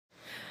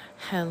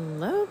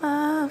Hello,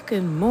 love.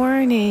 Good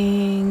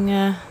morning.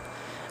 I'm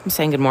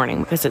saying good morning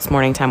because it's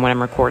morning time when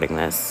I'm recording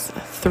this.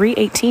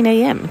 3:18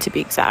 a.m. to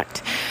be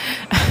exact.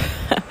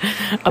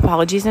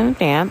 Apologies in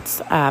advance.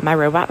 My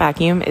robot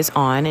vacuum is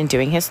on and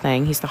doing his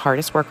thing. He's the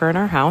hardest worker in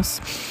our house.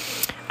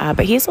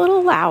 But he's a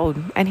little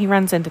loud and he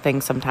runs into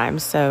things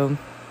sometimes. So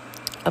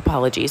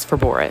apologies for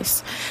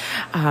Boris.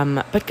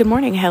 But good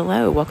morning.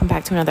 Hello. Welcome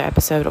back to another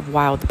episode of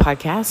Wild the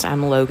Podcast.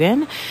 I'm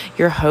Logan,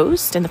 your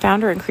host and the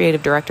founder and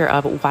creative director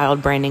of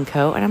Wild Branding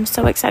Co. And I'm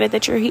so excited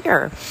that you're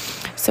here.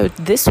 So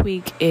this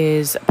week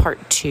is part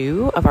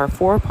 2 of our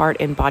 4-part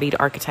Embodied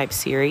Archetype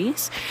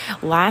series.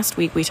 Last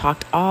week, we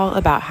talked all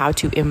about how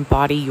to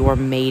embody your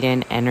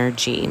maiden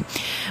energy,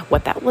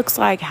 what that looks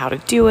like, how to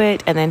do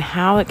it, and then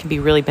how it can be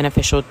really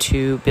beneficial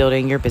to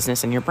building your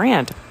business and your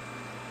brand.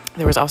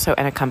 There was also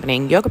an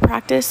accompanying yoga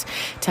practice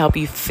to help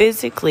you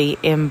physically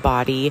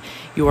embody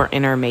your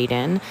inner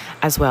maiden,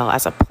 as well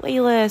as a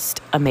playlist,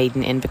 a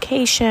maiden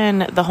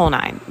invocation, the whole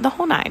nine.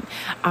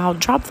 I'll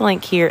drop the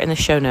link here in the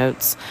show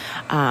notes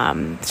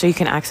so you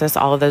can access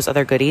all of those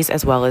other goodies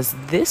as well as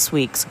this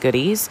week's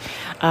goodies.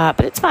 But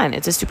it's fun.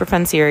 It's a super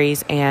fun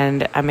series,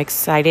 and I'm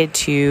excited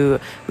to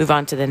move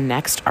on to the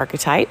next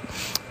archetype,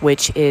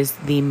 which is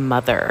the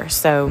mother.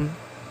 So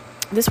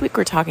this week,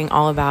 we're talking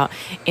all about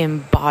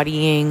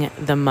embodying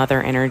the mother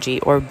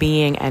energy or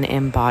being an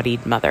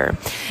embodied mother.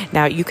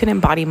 Now, you can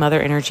embody mother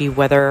energy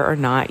whether or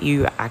not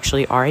you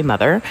actually are a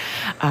mother,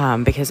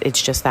 because it's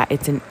just that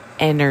it's an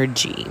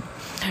energy,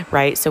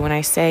 right? So when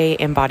I say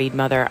embodied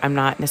mother, I'm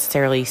not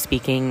necessarily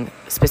speaking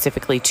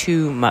specifically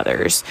to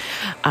mothers,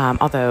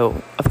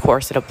 although, of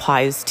course, it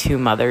applies to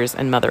mothers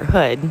and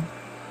motherhood.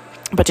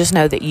 But just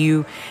know that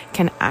you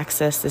can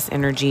access this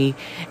energy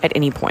at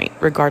any point,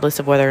 regardless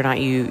of whether or not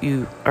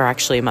you are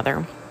actually a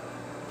mother.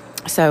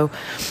 So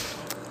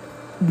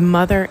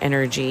mother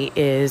energy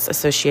is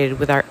associated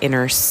with our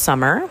inner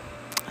summer.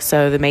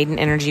 So the maiden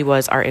energy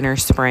was our inner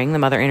spring. The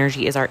mother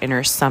energy is our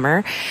inner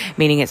summer,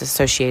 meaning it's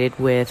associated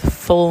with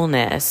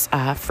fullness,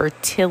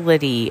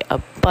 fertility,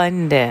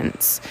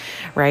 abundance,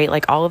 right?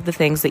 Like all of the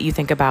things that you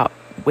think about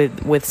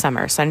with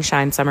summer,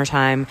 sunshine,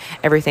 summertime,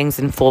 everything's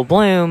in full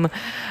bloom.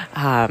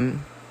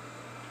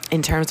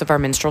 In terms of our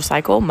menstrual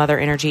cycle, mother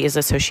energy is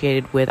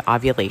associated with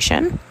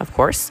ovulation, of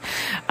course.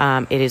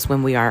 It is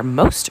when we are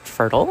most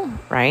fertile,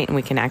 right? And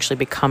we can actually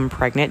become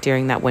pregnant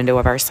during that window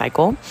of our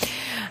cycle.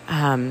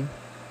 And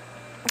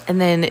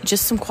then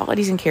just some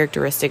qualities and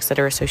characteristics that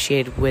are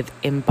associated with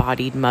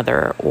embodied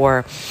mother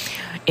or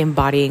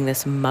embodying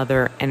this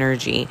mother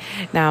energy.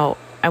 Now,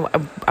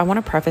 I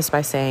want to preface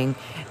by saying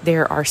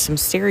there are some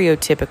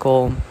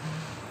stereotypical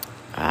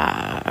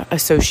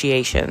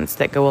associations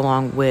that go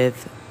along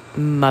with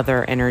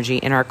mother energy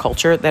in our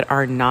culture that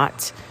are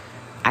not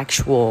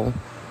actual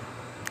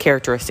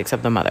characteristics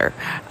of the mother.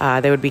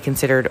 They would be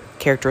considered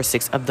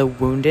characteristics of the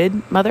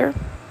wounded mother.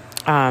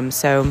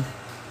 So,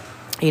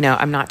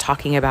 I'm not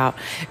talking about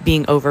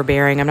being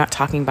overbearing. I'm not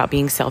talking about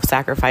being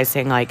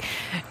self-sacrificing. Like,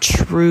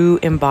 true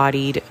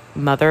embodied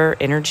mother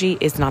energy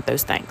is not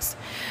those things.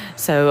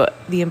 So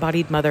the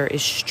embodied mother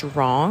is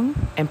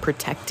strong and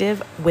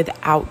protective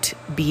without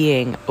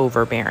being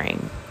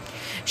overbearing.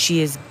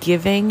 She is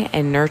giving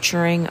and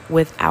nurturing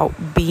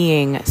without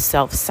being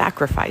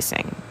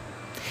self-sacrificing.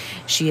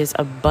 She is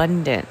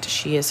abundant.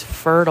 She is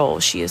fertile.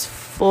 She is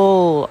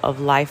full of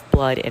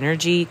lifeblood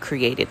energy,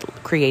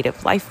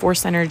 creative life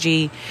force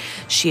energy.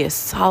 She is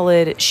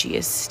solid. She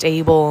is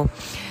stable.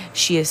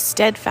 She is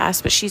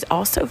steadfast, but she's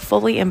also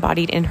fully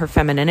embodied in her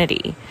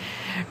femininity,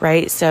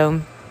 right?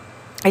 So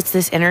it's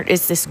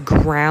this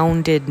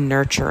grounded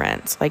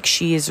nurturance. Like,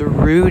 she is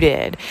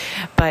rooted,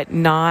 but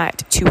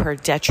not to her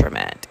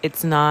detriment.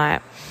 It's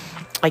not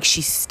like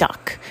she's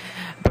stuck,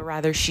 but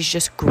rather she's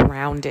just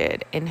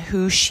grounded in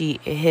who she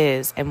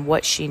is and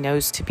what she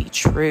knows to be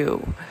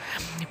true,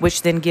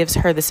 which then gives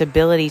her this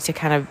ability to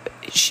kind of,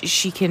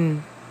 she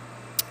can,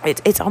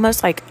 it's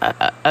almost like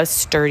a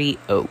sturdy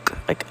oak,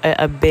 like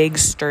a big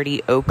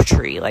sturdy oak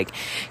tree. Like,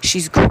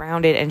 she's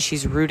grounded and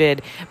she's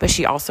rooted, but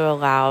she also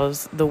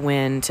allows the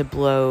wind to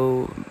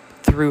blow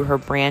through her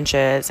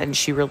branches and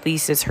she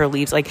releases her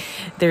leaves. Like,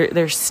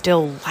 there's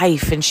still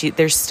life and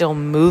there's still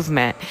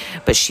movement,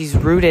 but she's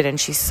rooted and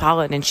she's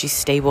solid and she's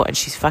stable and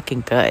she's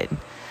fucking good.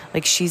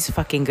 Like, she's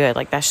fucking good.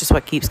 Like, that's just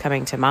what keeps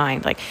coming to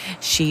mind. Like,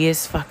 she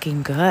is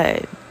fucking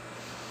good,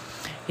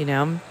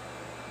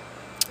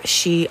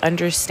 She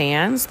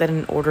understands that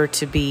in order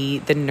to be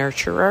the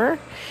nurturer,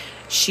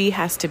 she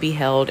has to be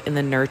held in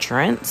the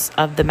nurturance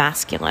of the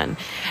masculine.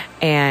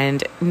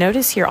 And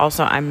notice here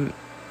also, I'm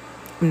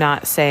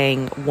not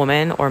saying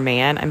woman or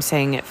man, I'm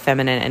saying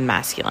feminine and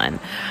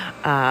masculine.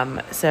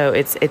 So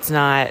it's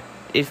not,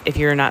 if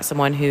you're not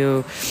someone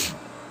who,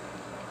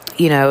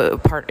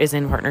 is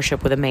in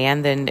partnership with a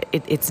man, then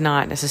it's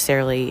not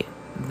necessarily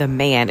the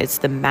man, it's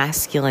the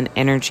masculine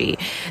energy.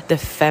 The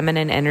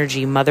feminine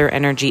energy, mother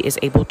energy, is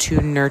able to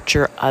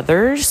nurture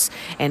others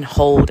and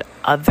hold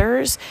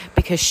others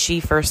because she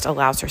first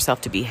allows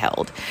herself to be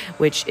held,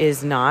 which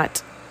is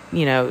not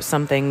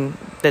something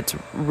that's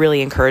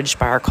really encouraged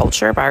by our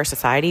culture, by our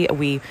society.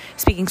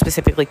 Speaking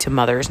specifically to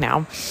mothers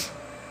now,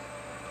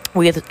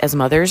 we as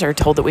mothers are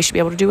told that we should be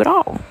able to do it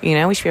all.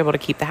 We should be able to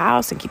keep the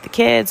house and keep the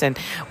kids and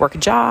work a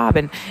job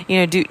and,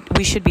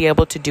 we should be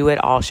able to do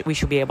it all. We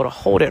should be able to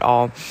hold it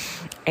all.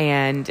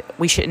 And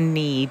we shouldn't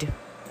need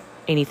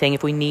anything.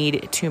 If we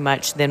need too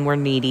much, then we're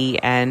needy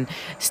and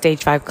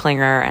stage 5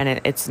 clinger,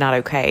 and it's not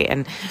okay.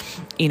 And,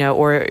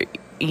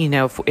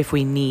 if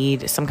we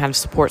need some kind of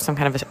support, some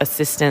kind of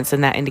assistance,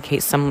 and that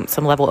indicates some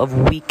level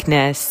of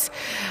weakness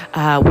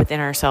within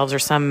ourselves, or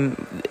some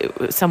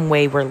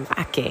way we're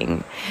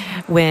lacking.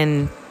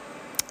 When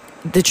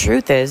the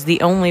truth is,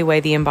 the only way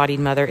the embodied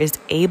mother is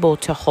able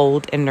to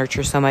hold and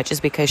nurture so much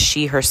is because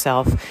she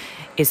herself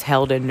is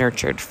held and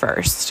nurtured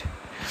first.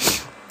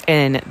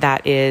 And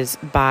that is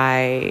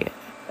by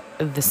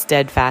the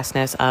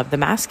steadfastness of the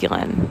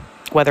masculine,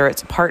 whether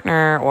it's a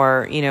partner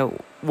or,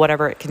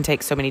 whatever. It can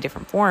take so many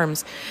different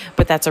forms,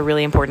 but that's a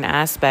really important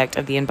aspect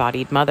of the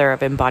embodied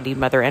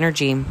mother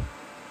energy.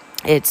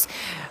 It's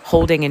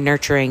holding and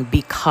nurturing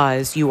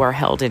because you are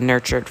held and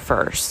nurtured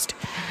first.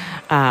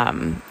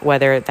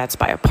 Whether that's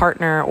by a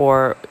partner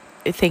or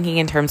thinking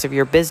in terms of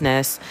your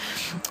business,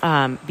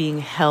 being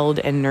held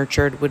and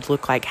nurtured would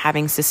look like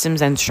having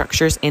systems and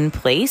structures in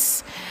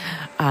place,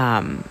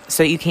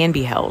 so you can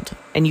be held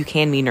and you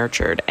can be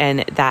nurtured.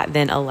 And that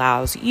then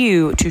allows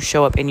you to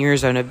show up in your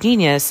zone of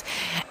genius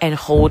and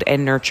hold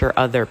and nurture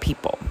other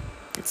people.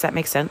 Does that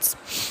make sense?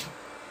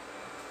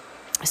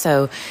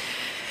 So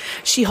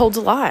she holds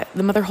a lot.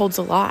 The mother holds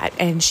a lot,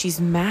 and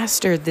she's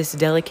mastered this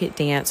delicate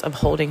dance of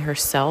holding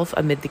herself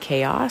amid the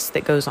chaos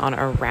that goes on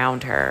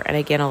around her. And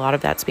again, a lot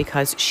of that's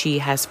because she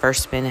has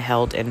first been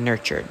held and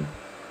nurtured.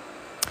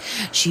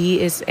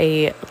 She is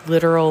a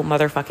literal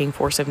motherfucking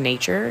force of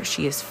nature.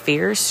 She is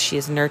fierce. She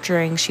is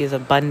nurturing. She is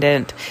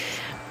abundant.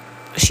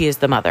 She is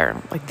the mother.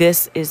 Like,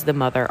 this is the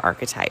mother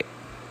archetype,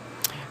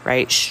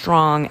 right?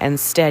 Strong and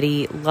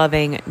steady,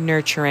 loving,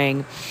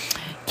 nurturing,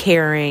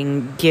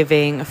 caring,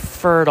 giving,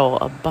 fertile,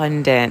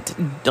 abundant,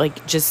 I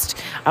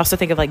also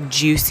think of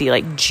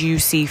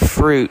juicy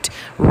fruit,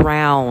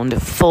 round,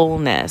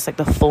 fullness, like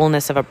the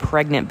fullness of a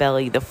pregnant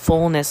belly, the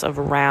fullness of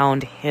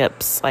round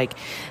hips. Like,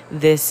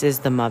 this is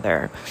the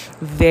mother,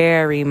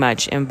 very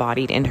much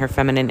embodied in her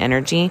feminine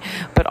energy,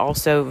 but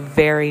also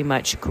very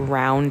much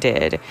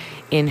grounded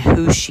in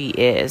who she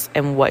is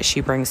and what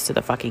she brings to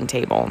the fucking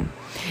table.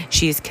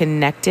 She is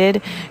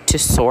connected to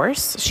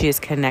source. She is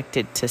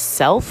connected to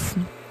self.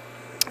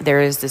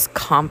 There is this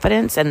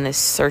confidence and this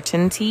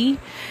certainty.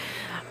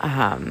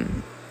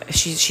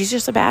 She's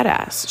just a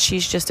badass.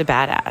 She's just a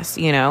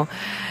badass,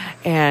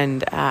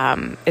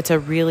 and it's a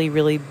really,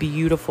 really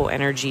beautiful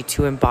energy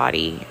to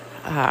embody.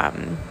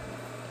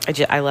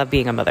 I love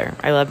being a mother.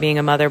 I love being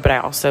a mother, but I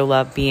also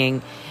love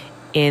being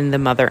in the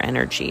mother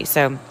energy.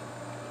 So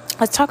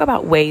let's talk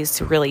about ways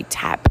to really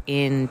tap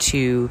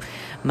into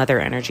mother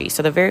energy.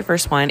 So the very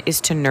first one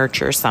is to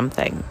nurture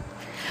something.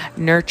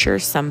 Nurture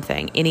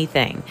something,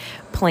 anything,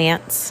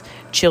 plants,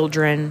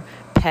 children,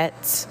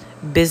 pets,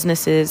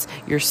 businesses,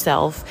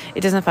 yourself.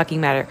 It doesn't fucking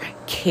matter.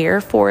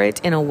 Care for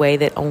it in a way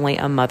that only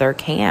a mother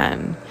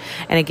can.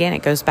 And again,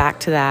 it goes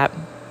back to that.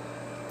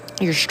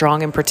 You're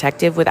strong and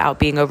protective without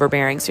being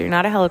overbearing. So you're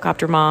not a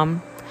helicopter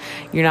mom.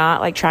 You're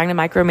not trying to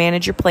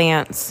micromanage your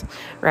plants,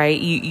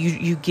 right?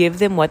 You give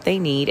them what they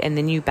need, and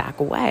then you back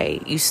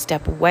away. You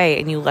step away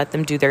and you let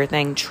them do their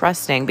thing,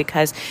 trusting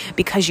because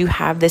you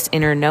have this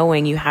inner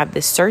knowing, you have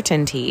this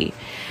certainty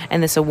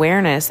and this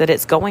awareness that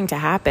it's going to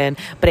happen,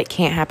 but it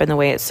can't happen the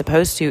way it's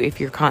supposed to if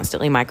you're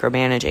constantly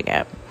micromanaging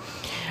it,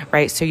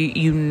 right? So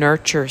you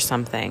nurture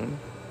something.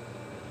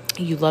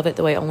 You love it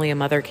the way only a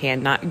mother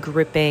can, not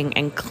gripping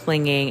and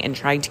clinging and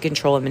trying to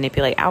control and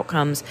manipulate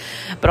outcomes,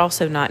 but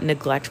also not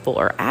neglectful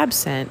or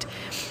absent.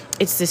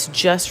 It's this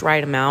just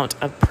right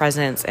amount of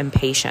presence and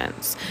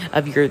patience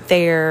of you're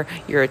there,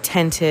 you're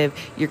attentive,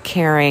 you're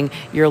caring,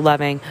 you're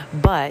loving,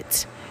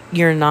 but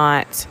you're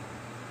not,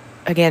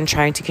 again,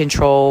 trying to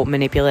control,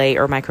 manipulate,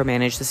 or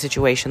micromanage the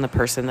situation, the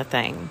person, the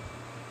thing,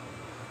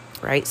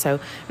 right? So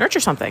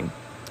nurture something.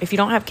 If you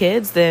don't have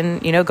kids, then,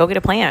 go get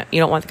a plant. You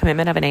don't want the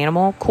commitment of an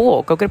animal?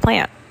 Cool. Go get a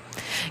plant.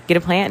 Get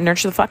a plant and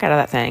nurture the fuck out of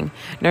that thing.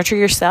 Nurture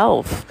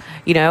yourself.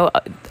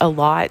 A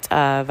lot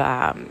of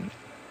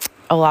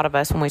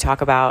us, when we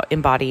talk about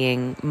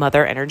embodying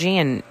mother energy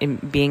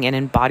and being an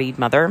embodied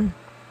mother,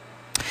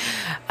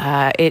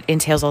 it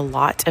entails a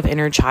lot of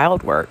inner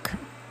child work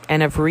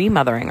and of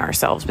remothering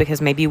ourselves,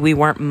 because maybe we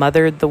weren't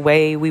mothered the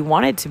way we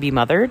wanted to be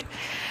mothered,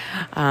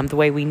 the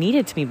way we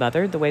needed to be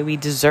mothered, the way we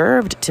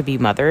deserved to be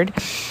mothered.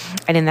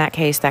 And in that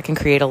case, that can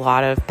create a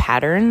lot of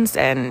patterns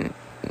and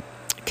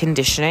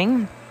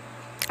conditioning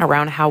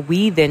around how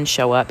we then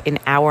show up in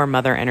our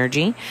mother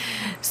energy.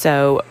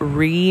 So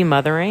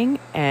remothering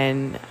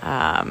and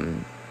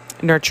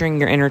nurturing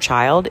your inner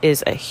child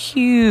is a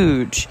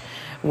huge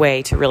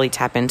way to really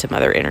tap into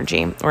mother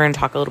energy. We're going to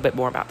talk a little bit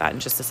more about that in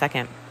just a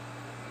second.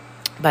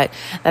 But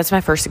that's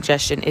my first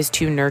suggestion, is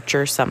to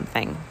nurture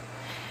something,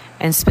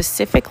 and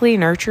specifically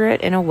nurture it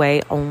in a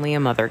way only a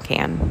mother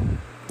can.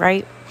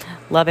 right?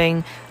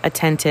 Loving,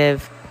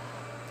 attentive,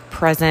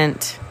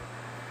 present,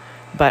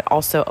 but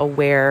also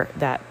aware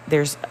that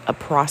there's a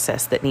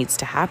process that needs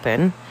to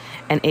happen,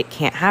 and it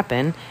can't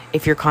happen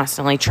if you're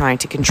constantly trying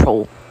to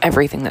control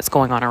everything that's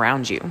going on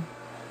around you.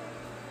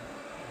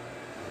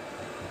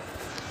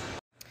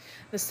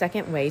 The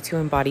second way to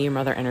embody your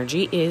mother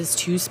energy is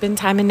to spend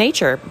time in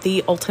nature,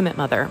 the ultimate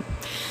mother.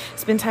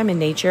 Spend time in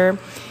nature,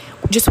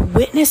 just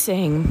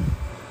witnessing.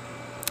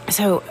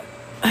 So,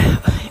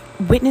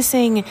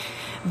 witnessing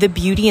the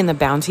beauty and the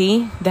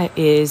bounty that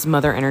is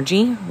mother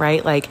energy,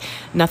 right? Like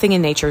nothing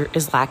in nature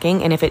is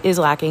lacking. And if it is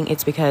lacking,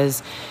 it's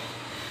because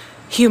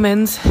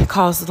humans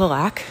cause the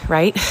lack,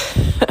 right?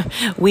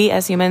 We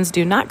as humans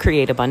do not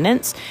create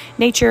abundance.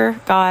 Nature,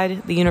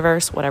 God, the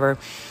universe, whatever,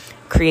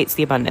 creates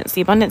the abundance.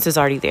 The abundance is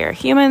already there.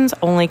 Humans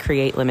only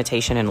create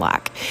limitation and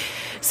lack.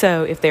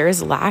 So if there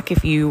is lack,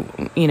 if you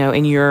know,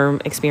 in your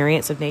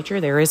experience of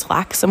nature, there is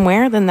lack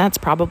somewhere, then that's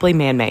probably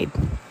man-made.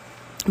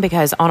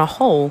 Because on a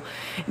whole,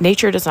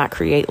 nature does not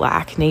create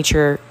lack.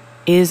 Nature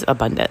is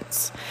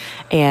abundance.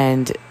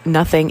 And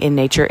nothing in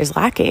nature is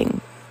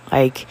lacking.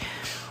 Like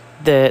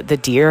the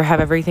deer have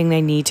everything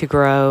they need to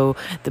grow.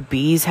 The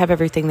bees have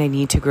everything they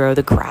need to grow.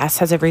 The grass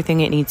has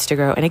everything it needs to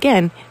grow. And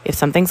again, if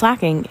something's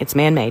lacking, it's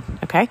man-made,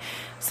 okay?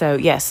 So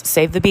yes,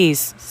 save the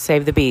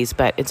bees,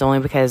 but it's only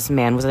because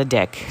man was a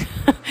dick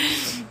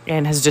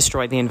and has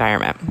destroyed the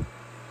environment.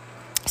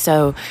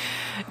 So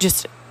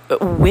just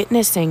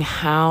witnessing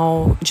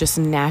how just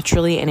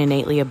naturally and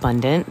innately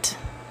abundant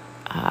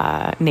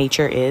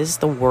nature is,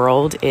 the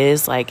world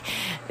is. Like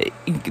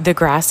the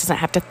grass doesn't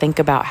have to think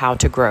about how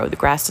to grow. The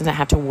grass doesn't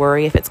have to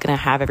worry if it's going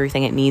to have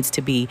everything it needs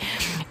to be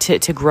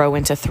to grow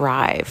and to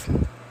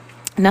thrive.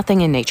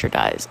 Nothing in nature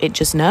does. It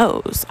just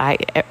knows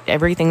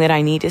everything that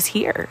I need is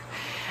here.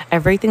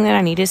 Everything that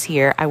I need is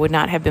here. I would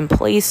not have been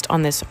placed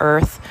on this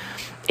earth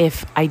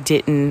if I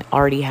didn't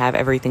already have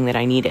everything that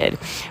I needed,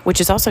 which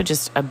is also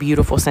just a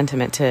beautiful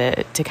sentiment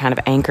to kind of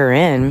anchor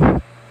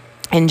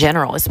in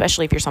general,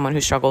 especially if you're someone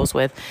who struggles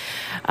with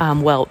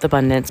wealth,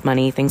 abundance,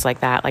 money, things like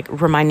that. Like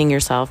reminding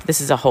yourself,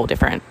 this is a whole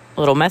different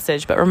little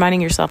message, but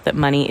reminding yourself that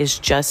money is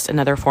just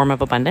another form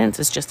of abundance.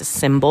 It's just a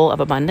symbol of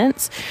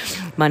abundance.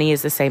 Money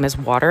is the same as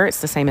water.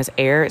 It's the same as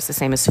air. It's the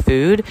same as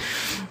food.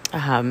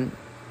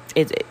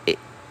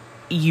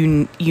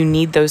 You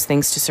need those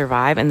things to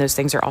survive, and those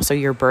things are also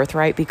your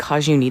birthright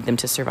because you need them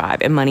to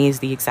survive. And money is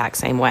the exact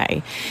same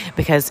way,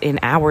 because in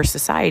our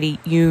society,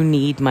 you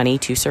need money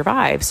to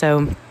survive.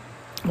 So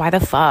why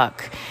the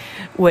fuck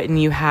wouldn't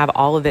you have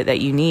all of it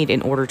that you need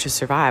in order to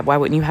survive? Why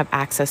wouldn't you have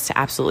access to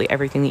absolutely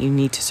everything that you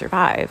need to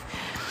survive?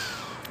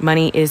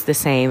 Money is the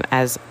same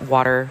as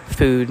water,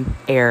 food,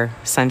 air,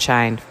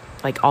 sunshine,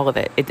 like all of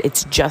it.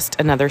 It's just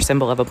another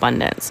symbol of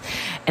abundance.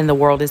 And the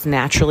world is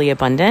naturally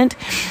abundant,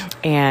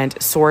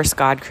 and source,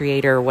 God,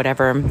 creator,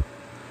 whatever,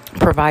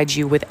 provides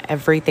you with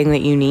everything that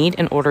you need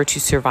in order to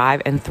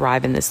survive and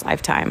thrive in this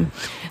lifetime.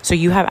 So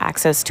you have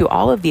access to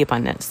all of the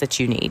abundance that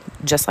you need,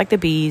 just like the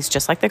bees,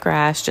 just like the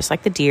grass, just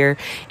like the deer,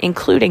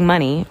 including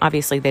money.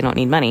 Obviously, they don't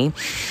need money,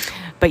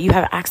 but you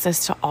have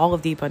access to all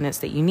of the abundance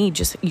that you need.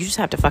 You just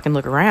have to fucking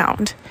look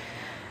around.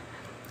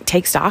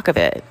 Take stock of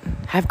it,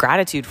 have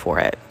gratitude for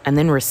it, and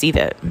then receive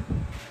it.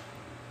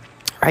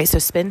 Right? So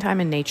spend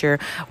time in nature,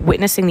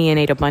 witnessing the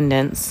innate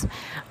abundance,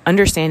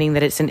 understanding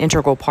that it's an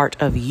integral part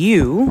of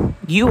you.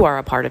 You are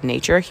a part of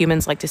nature.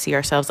 Humans like to see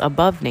ourselves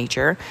above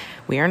nature.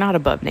 We are not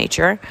above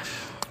nature.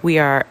 We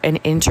are an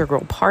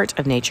integral part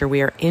of nature.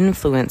 We are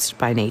influenced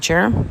by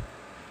nature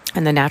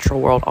and the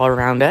natural world all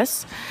around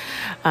us.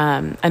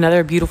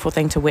 Another beautiful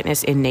thing to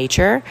witness in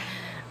nature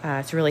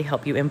to really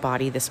help you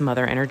embody this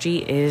mother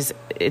energy is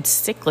its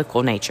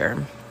cyclical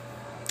nature.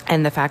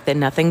 And the fact that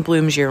nothing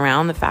blooms year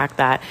round, the fact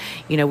that,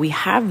 we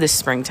have the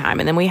springtime,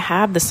 and then we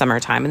have the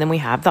summertime, and then we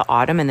have the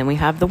autumn, and then we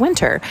have the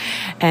winter.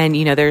 And,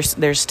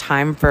 there's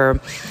time for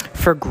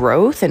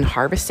growth and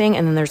harvesting,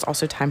 and then there's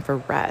also time for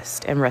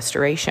rest and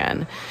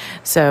restoration.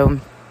 So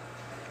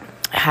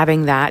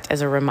having that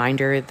as a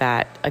reminder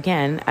that,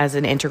 again, as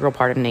an integral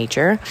part of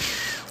nature,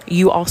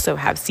 you also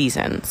have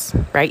seasons,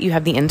 right? You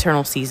have the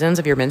internal seasons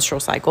of your menstrual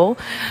cycle,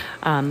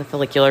 the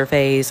follicular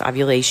phase,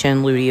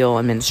 ovulation, luteal,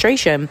 and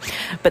menstruation.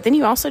 But then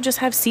you also just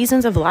have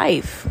seasons of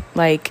life.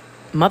 Like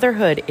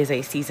motherhood is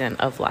a season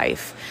of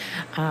life.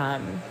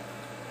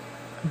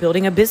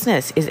 Building a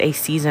business is a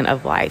season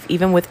of life.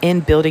 Even within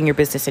building your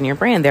business and your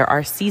brand, there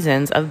are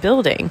seasons of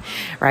building,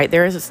 right?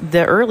 There is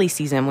the early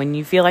season when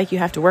you feel like you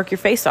have to work your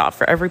face off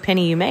for every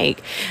penny you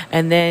make.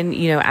 And then,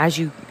 as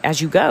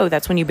you go,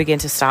 that's when you begin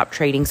to stop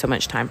trading so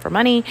much time for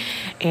money.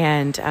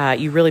 And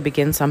you really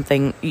begin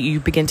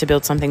to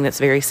build something that's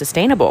very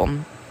sustainable.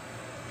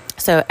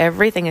 So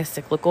everything is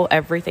cyclical,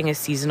 everything is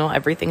seasonal,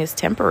 everything is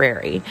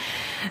temporary.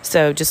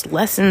 So just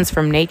lessons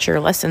from nature,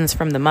 lessons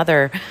from the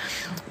mother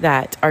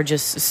that are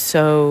just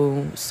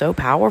so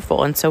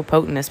powerful and so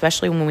potent,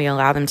 especially when we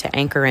allow them to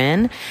anchor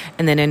in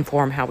and then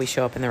inform how we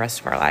show up in the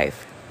rest of our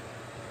life.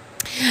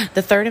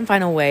 The third and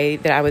final way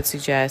that I would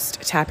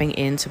suggest tapping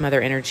into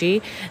mother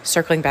energy,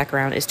 circling back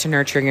around, is to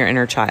nurturing your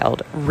inner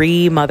child.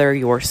 Remother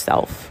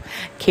yourself.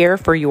 Care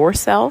for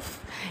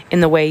yourself in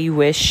the way you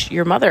wish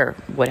your mother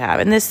would have.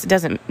 And this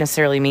doesn't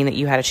necessarily mean that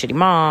you had a shitty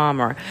mom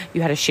or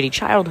you had a shitty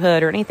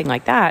childhood or anything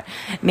like that.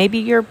 Maybe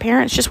your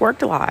parents just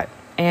worked a lot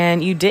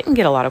and you didn't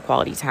get a lot of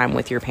quality time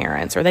with your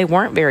parents, or they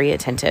weren't very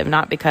attentive,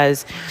 not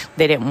because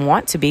they didn't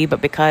want to be,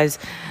 but because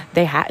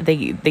they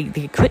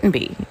couldn't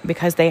be,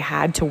 because they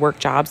had to work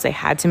jobs, they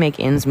had to make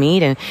ends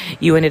meet, and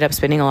you ended up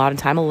spending a lot of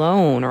time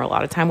alone, or a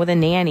lot of time with a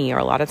nanny, or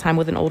a lot of time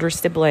with an older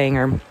sibling,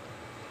 or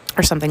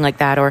something like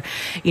that. Or,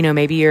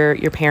 maybe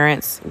your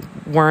parents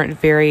weren't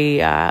very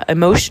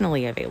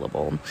emotionally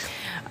available.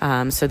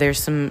 So there's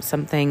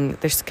something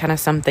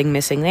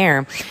missing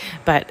there.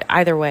 But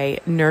either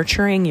way,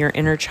 nurturing your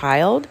inner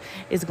child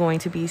is going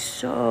to be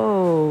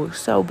so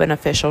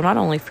beneficial, not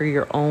only for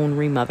your own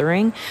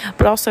remothering,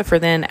 but also for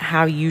then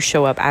how you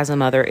show up as a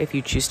mother if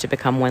you choose to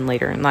become one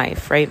later in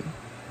life, right?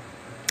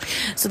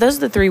 So those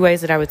are the 3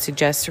 ways that I would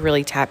suggest to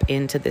really tap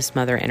into this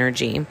mother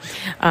energy.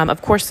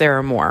 Of course, there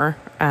are more.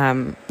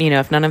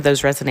 If none of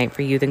those resonate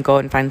for you, then go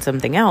and find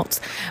something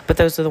else. But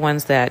those are the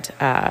ones that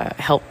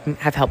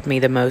have helped me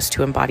the most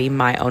to embody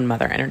my own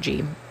mother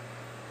energy.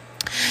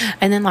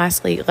 And then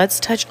lastly,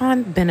 let's touch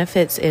on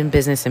benefits in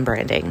business and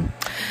branding.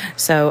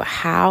 So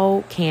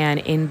how can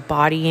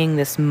embodying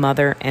this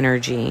mother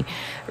energy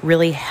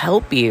really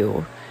help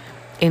you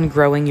in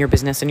growing your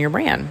business and your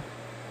brand?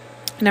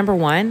 Number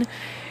 1,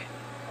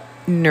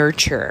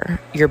 nurture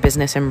your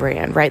business and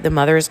brand, right? The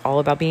mother is all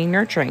about being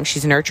nurturing.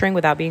 She's nurturing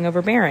without being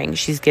overbearing.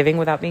 She's giving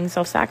without being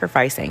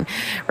self-sacrificing,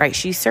 right?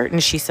 She's certain,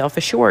 she's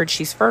self-assured,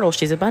 she's fertile,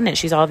 she's abundant,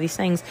 she's all of these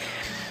things.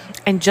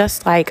 And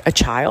just like a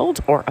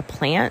child or a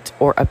plant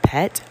or a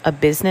pet, a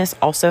business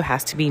also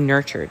has to be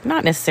nurtured.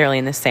 Not necessarily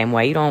in the same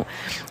way. You don't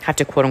have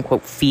to quote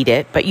unquote feed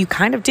it, but you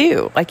kind of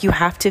do. Like, you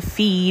have to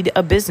feed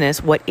a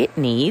business what it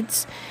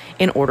needs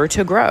in order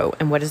to grow.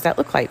 And what does that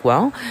look like?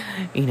 Well,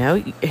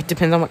 it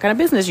depends on what kind of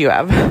business you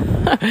have.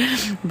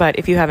 But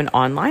if you have an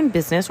online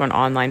business or an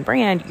online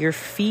brand, you're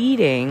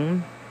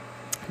feeding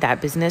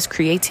that business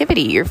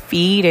creativity. You're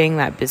feeding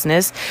that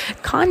business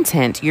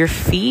content. You're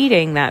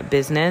feeding that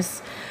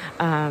business,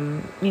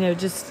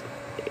 just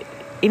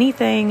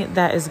anything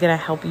that is going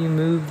to help you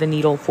move the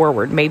needle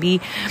forward.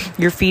 Maybe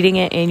you're feeding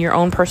it in your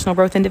own personal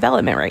growth and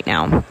development right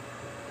now.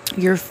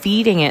 You're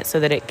feeding it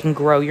so that it can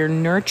grow. You're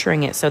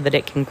nurturing it so that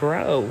it can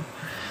grow.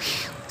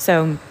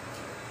 So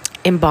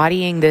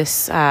embodying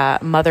this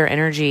mother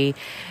energy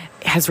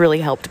has really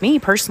helped me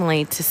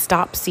personally to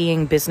stop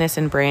seeing business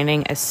and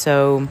branding as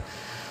so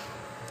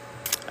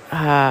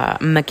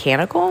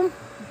mechanical.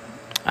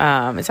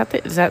 Is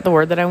that the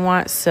word that I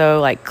want? So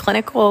like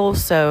clinical,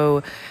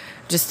 so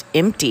just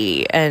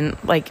empty, and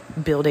like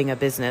building a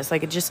business.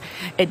 Like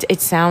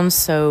it sounds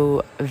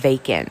so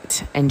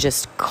vacant and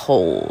just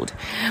cold.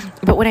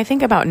 But when I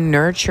think about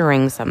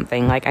nurturing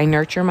something, like I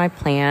nurture my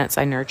plants,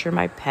 I nurture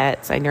my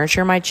pets, I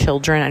nurture my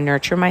children, I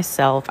nurture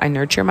myself, I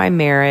nurture my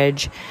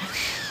marriage.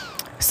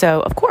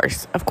 So of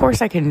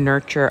course I can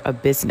nurture a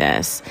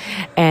business,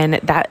 and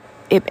that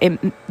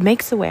it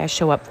makes the way I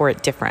show up for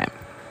it different.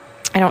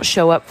 I don't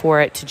show up for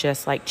it to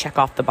just like check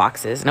off the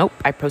boxes. Nope,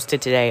 I posted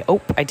today.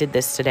 Oh, I did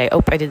this today.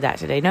 Oh, I did that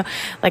today. No,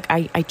 like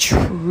I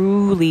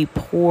truly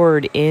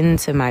poured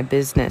into my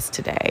business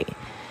today.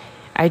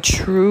 I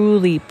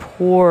truly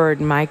poured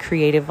my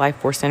creative life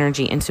force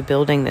energy into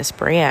building this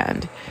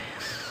brand.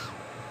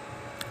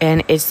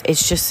 And it's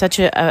just such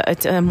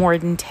a more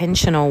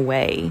intentional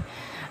way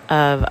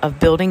of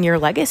building your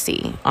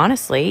legacy.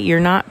 Honestly, you're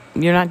not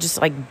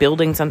just like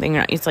building something.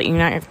 It's like you're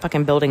not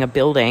fucking building a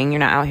building. You're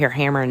not out here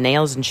hammering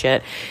nails and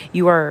shit.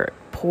 You are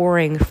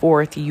pouring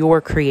forth your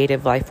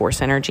creative life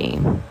force energy,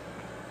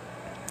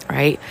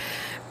 right?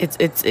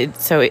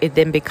 So it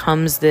then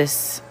becomes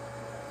this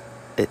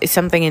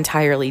something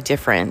entirely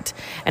different,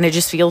 and it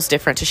just feels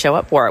different to show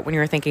up for it when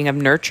you're thinking of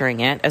nurturing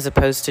it as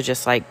opposed to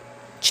just like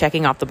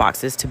checking off the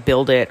boxes to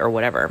build it or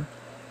whatever.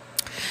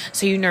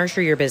 So you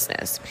nurture your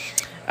business.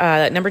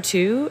 Number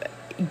 2,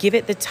 give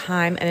it the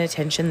time and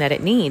attention that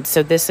it needs.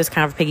 So this is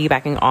kind of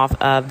piggybacking off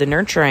of the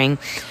nurturing,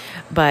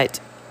 but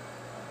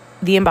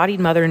the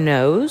embodied mother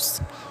knows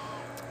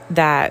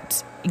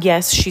that,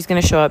 yes, she's going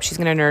to show up, she's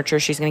going to nurture,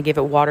 she's going to give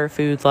it water,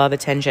 food, love,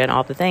 attention,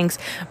 all the things,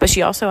 but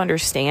she also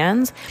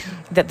understands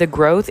that the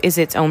growth is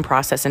its own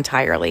process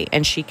entirely,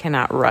 and she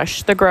cannot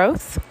rush the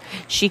growth.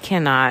 She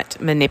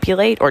cannot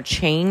manipulate or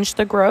change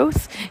the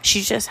growth.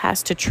 She just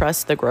has to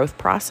trust the growth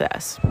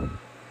process.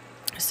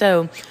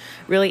 So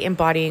really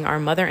embodying our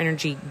mother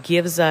energy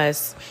gives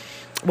us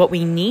what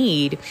we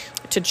need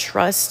to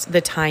trust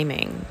the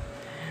timing,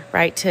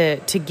 right?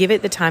 To give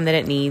it the time that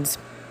it needs,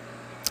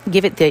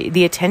 give it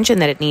the attention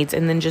that it needs,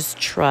 and then just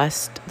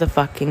trust the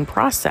fucking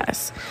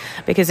process.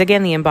 Because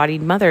again, the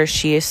embodied mother,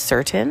 she is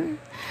certain,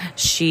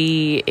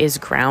 she is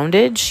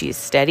grounded, she is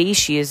steady,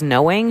 she is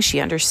knowing, she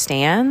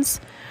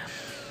understands.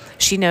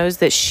 She knows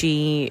that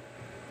she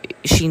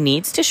she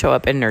needs to show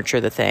up and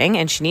nurture the thing,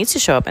 and she needs to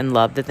show up and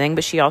love the thing.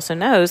 But she also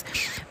knows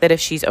that if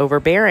she's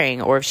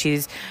overbearing, or if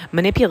she's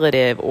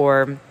manipulative,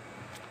 or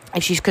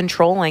if she's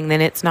controlling,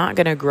 then it's not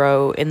going to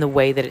grow in the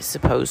way that it's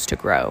supposed to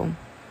grow.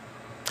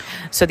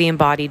 So the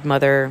embodied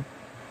mother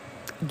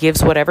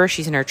gives whatever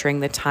she's nurturing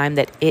the time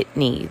that it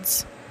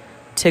needs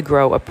to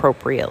grow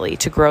appropriately,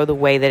 to grow the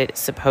way that it's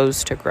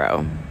supposed to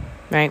grow,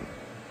 right?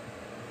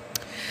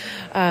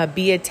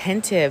 Be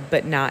attentive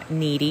but not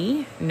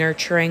needy,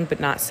 nurturing but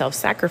not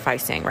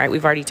self-sacrificing, right?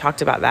 We've already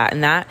talked about that.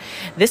 And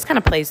this kind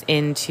of plays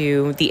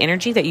into the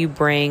energy that you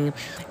bring,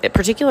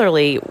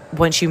 particularly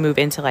once you move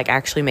into like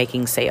actually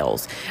making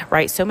sales,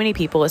 right? So many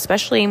people,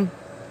 especially,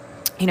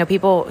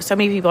 so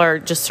many people are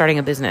just starting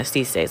a business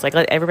these days. Like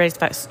everybody's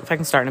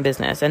fucking starting a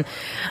business. And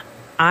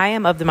I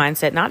am of the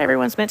mindset, not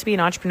everyone's meant to be an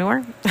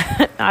entrepreneur.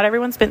 Not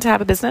everyone's meant to have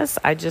a business.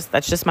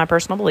 That's just my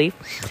personal belief.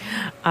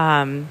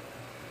 And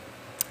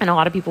a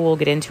lot of people will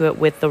get into it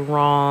with the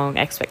wrong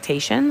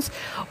expectations,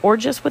 or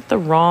just with the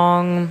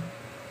wrong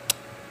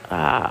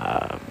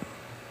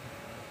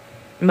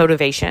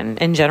motivation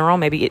in general.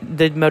 Maybe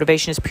the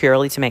motivation is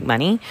purely to make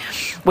money,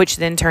 which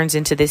then turns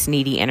into this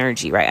needy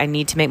energy, right? I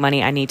need to make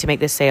money. I need to make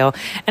this sale.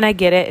 And I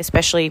get it,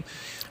 especially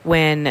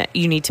when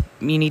you need to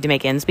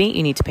make ends meet.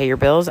 You need to pay your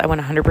bills. I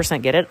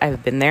 100% get it.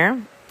 I've been there.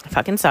 It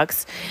fucking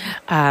sucks.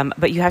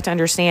 But you have to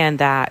understand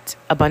that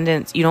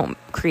abundance, you don't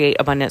create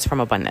abundance from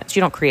abundance.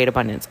 You don't create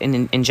abundance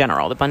in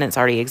general. The abundance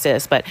already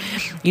exists, but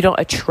you don't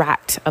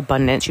attract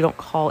abundance. You don't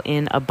call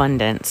in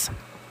abundance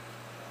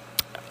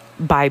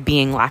by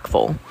being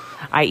lackful,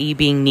 i.e.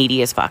 being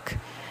needy as fuck.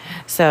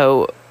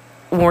 So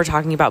when we're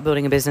talking about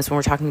building a business, when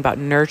we're talking about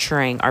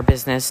nurturing our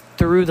business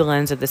through the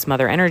lens of this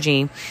mother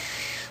energy,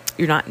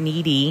 you're not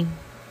needy.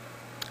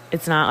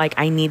 It's not like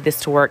I need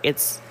this to work.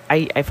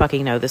 I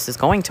fucking know this is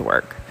going to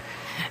work.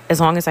 As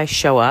long as I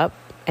show up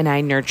and I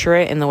nurture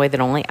it in the way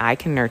that only I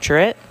can nurture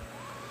it,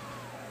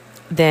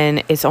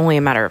 then it's only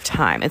a matter of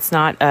time. It's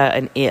not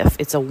an if,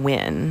 it's a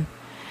when.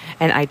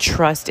 And I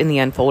trust in the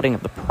unfolding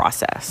of the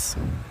process,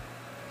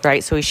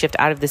 right? So we shift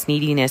out of this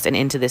neediness and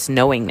into this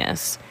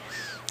knowingness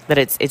that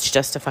it's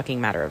just a fucking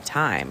matter of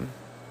time.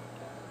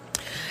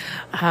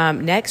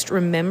 Next,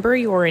 remember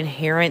your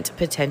inherent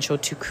potential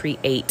to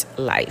create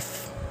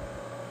life.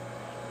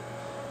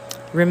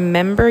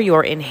 Remember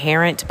your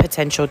inherent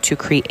potential to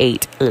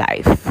create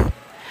life,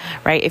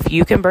 right? If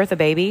you can birth a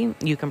baby,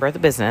 you can birth a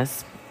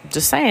business.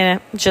 Just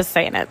saying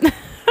it.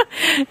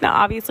 Now,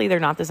 obviously, they're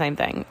not the same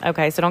thing.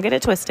 Okay, so don't get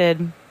it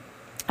twisted.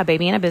 A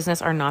baby and a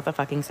business are not the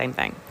fucking same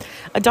thing.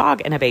 A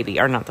dog and a baby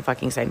are not the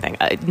fucking same thing.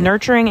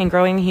 Nurturing and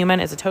growing a human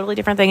is a totally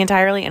different thing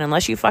entirely. And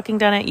unless you've fucking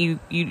done it,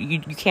 you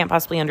can't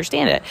possibly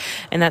understand it.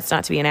 And that's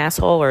not to be an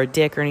asshole or a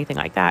dick or anything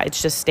like that.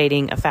 It's just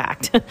stating a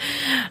fact.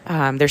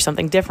 There's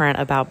something different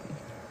about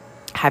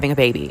having a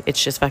baby.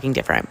 It's just fucking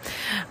different.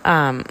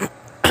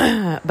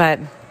 But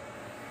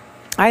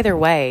either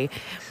way,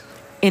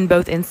 in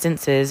both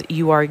instances,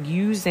 you are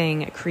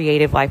using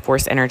creative life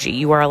force energy.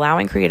 You are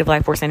allowing creative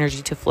life force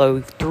energy to flow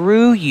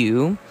through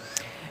you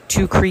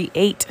to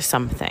create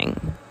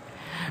something,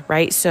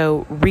 right?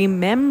 So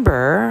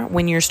remember,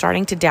 when you're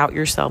starting to doubt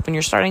yourself, when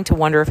you're starting to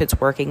wonder if it's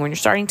working, when you're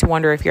starting to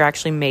wonder if you're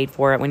actually made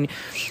for it, when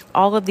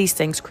all of these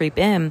things creep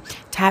in,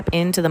 tap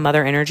into the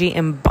mother energy,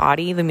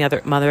 embody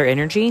the mother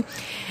energy,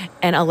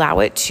 and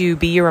allow it to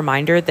be your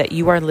reminder that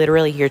you are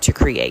literally here to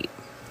create.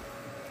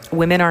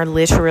 Women are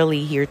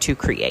literally here to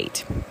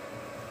create.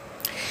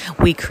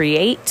 We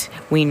create,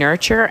 we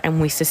nurture,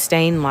 and we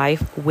sustain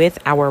life with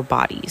our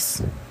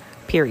bodies.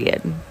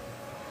 Period.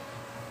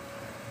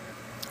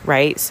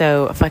 Right?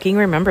 So fucking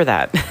remember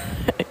that.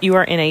 You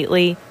are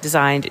innately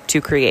designed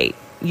to create.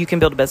 You can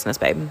build a business,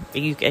 babe.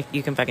 You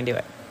can fucking do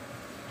it.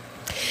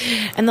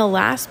 And the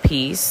last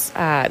piece,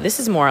 this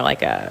is more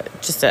like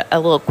just a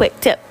little quick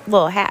tip,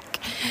 little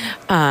hack.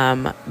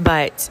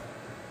 But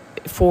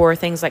for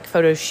things like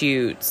photo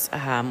shoots,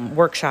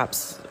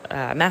 workshops,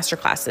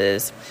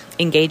 masterclasses,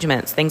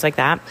 engagements, things like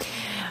that,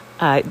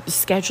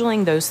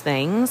 scheduling those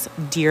things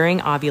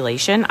during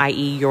ovulation,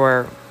 i.e.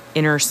 your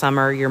inner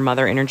summer, your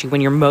mother energy,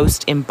 when you're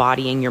most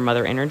embodying your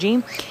mother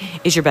energy,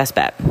 is your best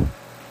bet.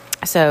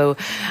 So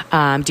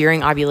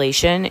during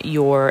ovulation,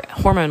 your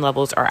hormone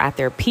levels are at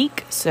their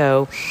peak.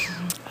 So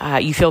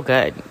you feel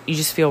good. You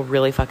just feel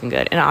really fucking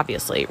good. And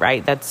obviously,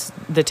 right, that's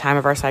the time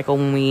of our cycle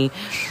when we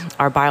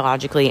are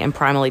biologically and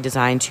primally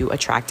designed to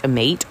attract a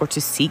mate or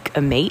to seek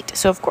a mate.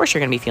 So of course you're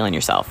going to be feeling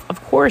yourself.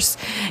 Of course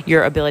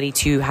your ability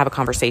to have a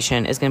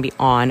conversation is going to be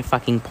on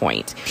fucking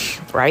point,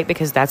 right?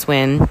 Because that's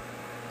when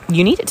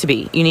you need it to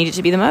be. You need it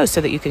to be the most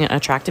so that you can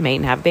attract a mate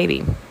and have a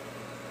baby.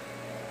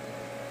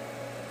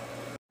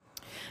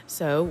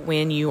 So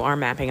when you are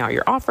mapping out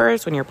your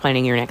offers, when you're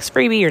planning your next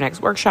freebie, your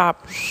next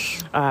workshop,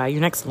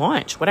 your next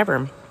launch,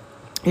 whatever,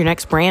 your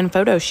next brand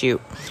photo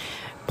shoot,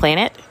 plan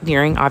it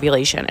during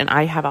ovulation. And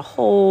I have a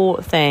whole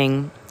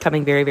thing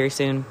coming very, very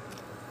soon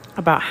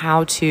about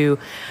how to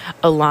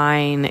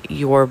align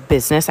your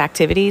business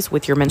activities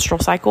with your menstrual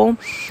cycle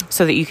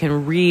so that you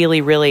can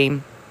really,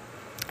 really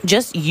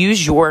just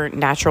use your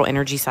natural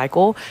energy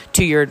cycle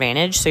to your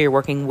advantage. So you're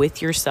working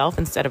with yourself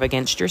instead of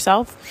against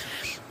yourself.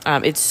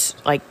 It's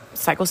like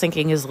cycle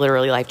syncing is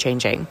literally life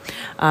changing.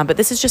 But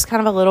this is just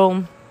kind of a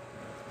little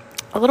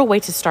way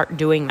to start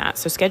doing that.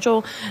 So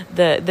schedule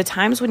the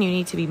times when you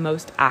need to be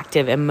most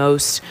active and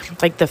most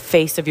like the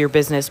face of your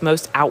business,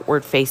 most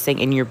outward facing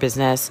in your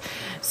business.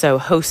 So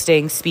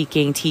hosting,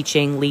 speaking,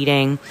 teaching,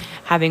 leading,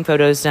 having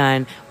photos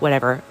done,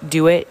 whatever.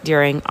 Do it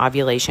during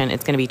ovulation.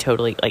 It's going to be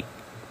totally like,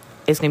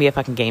 it's going to be a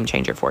fucking game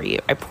changer for you.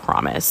 I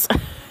promise.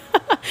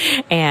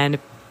 And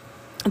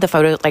the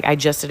photo, like I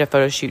just did a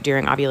photo shoot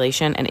during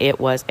ovulation and it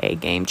was a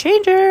game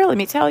changer. Let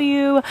me tell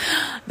you,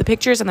 the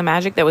pictures and the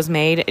magic that was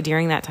made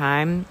during that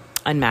time,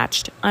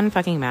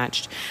 unfucking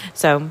matched.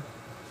 So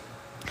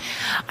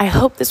I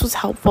hope this was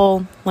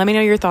helpful. Let me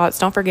know your thoughts.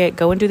 Don't forget,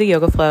 go and do the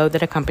yoga flow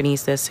that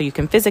accompanies this so you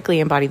can physically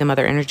embody the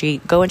mother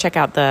energy. Go and check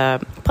out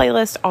the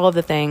playlist, all of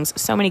the things,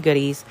 so many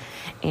goodies.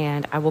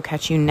 And I will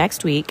catch you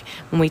next week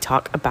when we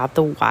talk about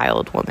the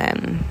wild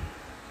woman.